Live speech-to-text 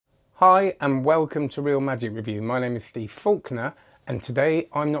Hi and welcome to Real Magic Review. My name is Steve Faulkner and today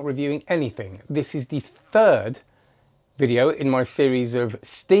I'm not reviewing anything. This is the third video in my series of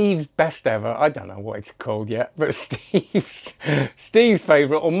Steve's best ever. I don't know what it's called yet, but Steve's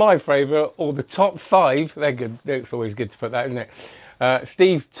favourite or my favourite or the top five. They're good. It's always good to put that, isn't it?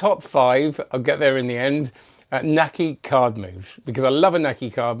 Steve's top five. I'll get there in the end. Knacky card moves, because I love a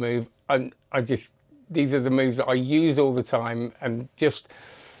Knacky card move. These are the moves that I use all the time, and just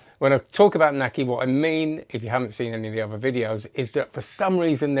when I talk about Knacky, what I mean, if you haven't seen any of the other videos, is that for some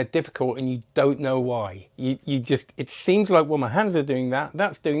reason they're difficult and you don't know why. It seems like, well, my hands are doing that,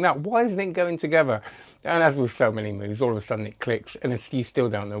 that's doing that. Why isn't it going together? And as with so many moves, all of a sudden it clicks and you still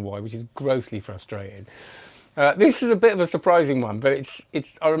don't know why, which is grossly frustrating. This is a bit of a surprising one, but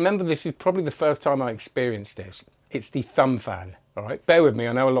I remember this is probably the first time I experienced this. It's the thumb fan, all right? Bear with me,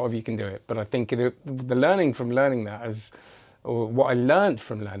 I know a lot of you can do it, but I think the learning from learning that or what I learned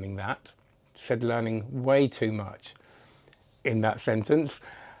from learning that, said learning way too much in that sentence,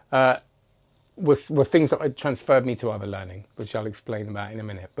 were things that transferred me to other learning, which I'll explain about in a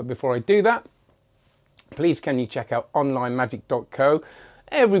minute. But before I do that, please can you check out onlinemagic.co.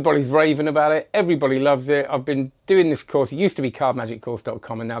 Everybody's raving about it. Everybody loves it. I've been doing this course. It used to be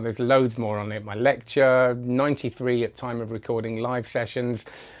cardmagiccourse.com and now there's loads more on it. My lecture, 93 at time of recording, live sessions.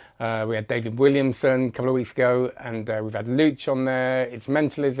 We had David Williamson a couple of weeks ago, and we've had Luch on there. It's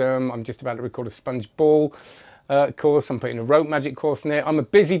mentalism. I'm just about to record a sponge ball course. I'm putting a rope magic course in it. I'm a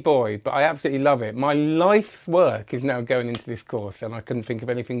busy boy, but I absolutely love it. My life's work is now going into this course, and I couldn't think of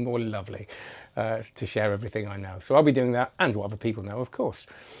anything more lovely to share everything I know. So I'll be doing that, and what other people know, of course.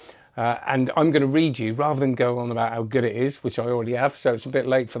 And I'm going to read you, rather than go on about how good it is, which I already have, so it's a bit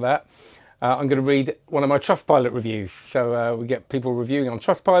late for that. I'm going to read one of my Trustpilot reviews. So we get people reviewing on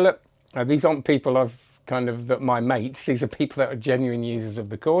Trustpilot. These aren't people my mates. These are people that are genuine users of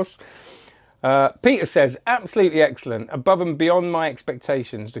the course. Peter says, absolutely excellent, above and beyond my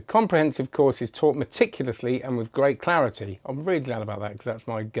expectations. The comprehensive course is taught meticulously and with great clarity. I'm really glad about that because that's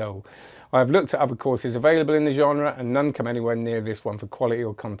my goal. I have looked at other courses available in the genre and none come anywhere near this one for quality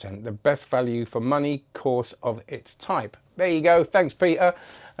or content. The best value for money course of its type. There you go. Thanks, Peter.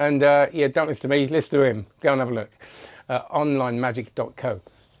 And yeah, don't listen to me, listen to him. Go and have a look. Onlinemagic.co.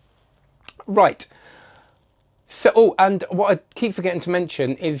 Right. So, and what I keep forgetting to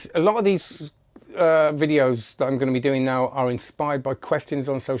mention is a lot of these videos that I'm going to be doing now are inspired by questions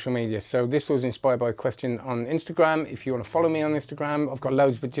on social media. So this was inspired by a question on Instagram. If you want to follow me on Instagram, I've got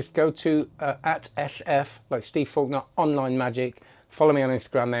loads, but just go to at SF, like Steve Faulkner, Online Magic. Follow me on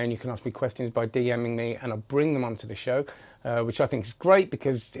Instagram there and you can ask me questions by DMing me and I'll bring them onto the show, which I think is great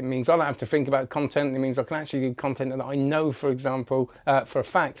because it means I don't have to think about content. It means I can actually do content that I know, for example, for a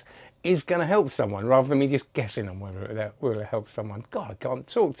fact, is going to help someone rather than me just guessing on whether it will help someone. God, I can't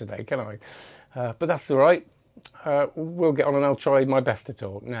talk today, can I? But that's all right. We'll get on and I'll try my best to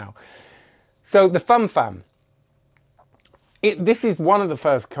talk now. So the thumb fan. This is one of the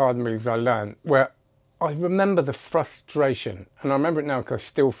first card moves I learned where I remember the frustration, and I remember it now because I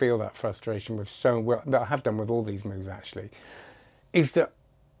still feel that frustration with that I have done with all these moves actually, is that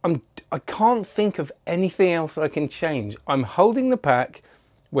I can't think of anything else I can change. I'm holding the pack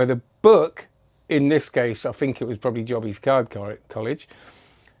where the book, in this case, I think it was probably Jobby's Card College,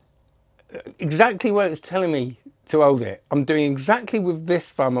 exactly where it's telling me to hold it. I'm doing exactly with this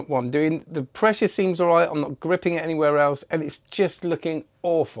thumb what I'm doing. The pressure seems all right. I'm not gripping it anywhere else, and it's just looking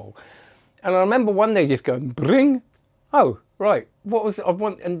awful. And I remember one day just going, bring, oh, right, what was I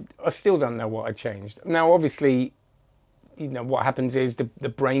want? And I still don't know what I changed. Now, obviously, you know, what happens is the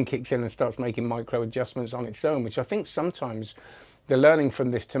brain kicks in and starts making micro adjustments on its own, which I think sometimes the learning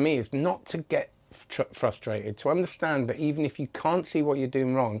from this to me is not to get frustrated, to understand that even if you can't see what you're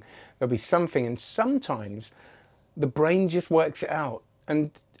doing wrong, there'll be something, and sometimes the brain just works it out.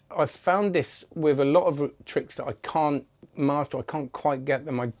 And I've found this with a lot of tricks that I can't master, I can't quite get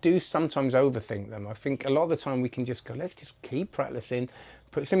them. I do sometimes overthink them. I think a lot of the time we can just go, let's just keep practicing,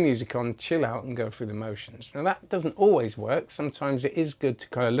 put some music on, chill out and go through the motions. Now that doesn't always work. Sometimes it is good to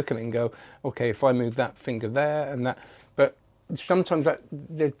kind of look at it and go, okay, if I move that finger there and that, but sometimes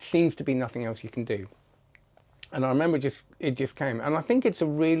there seems to be nothing else you can do. And I remember it just came. And I think it's a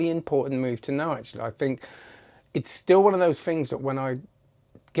really important move to know, actually. I think it's still one of those things that when I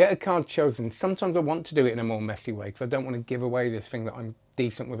get a card chosen, sometimes I want to do it in a more messy way because I don't want to give away this thing that I'm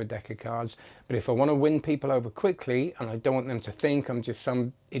decent with a deck of cards. But if I want to win people over quickly and I don't want them to think I'm just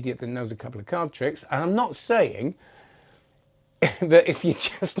some idiot that knows a couple of card tricks, and I'm not saying that if you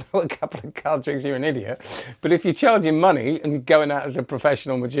just know a couple of card tricks, you're an idiot. But if you're charging money and going out as a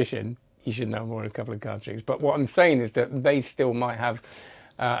professional magician, you should know more than a couple of card tricks. But what I'm saying is that they still might have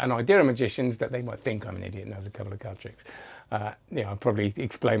an idea of magicians that they might think I'm an idiot and knows a couple of card tricks. I probably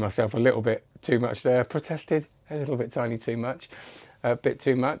explained myself a little bit too much there, protested a little bit tiny too much, a bit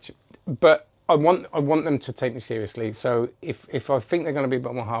too much, but I want them to take me seriously. So if I think they're going to be a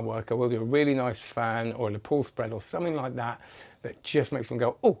bit more hard work, I will do a really nice fan or a pull spread or something like that just makes them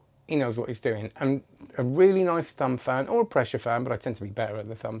go, oh, he knows what he's doing. And a really nice thumb fan or a pressure fan, but I tend to be better at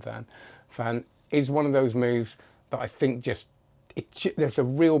the thumb fan is one of those moves that I think there's a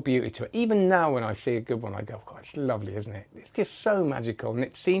real beauty to it. Even now when I see a good one, I go, God, it's lovely, isn't it? It's just so magical, and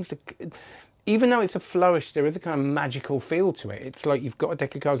it seems to, even though it's a flourish, there is a kind of magical feel to it. It's like you've got a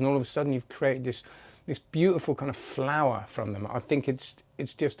deck of cards and all of a sudden you've created this beautiful kind of flower from them. I think it's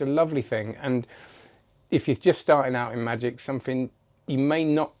just a lovely thing. And if you're just starting out in Magic, something you may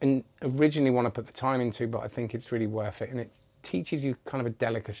not originally want to put the time into, but I think it's really worth it. And it teaches you kind of a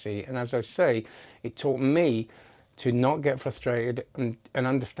delicacy. And as I say, it taught me to not get frustrated and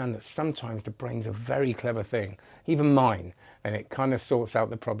understand that sometimes the brain's a very clever thing, even mine, and it kind of sorts out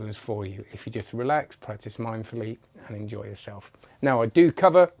the problems for you if you just relax, practice mindfully, and enjoy yourself. Now, I do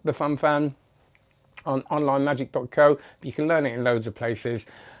cover the Fun Fan on onlinemagic.co, but you can learn it in loads of places.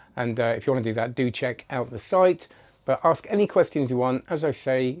 And if you want to do that, do check out the site. But ask any questions you want. As I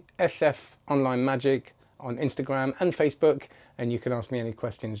say, SF Online Magic on Instagram and Facebook, and you can ask me any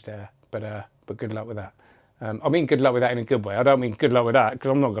questions there. But good luck with that. I mean good luck with that in a good way. I don't mean good luck with that because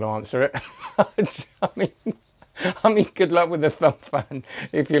I'm not going to answer it. I mean good luck with the Thumb Fan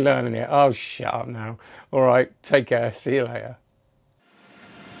if you're learning it. Oh, shut up now. All right, take care. See you later.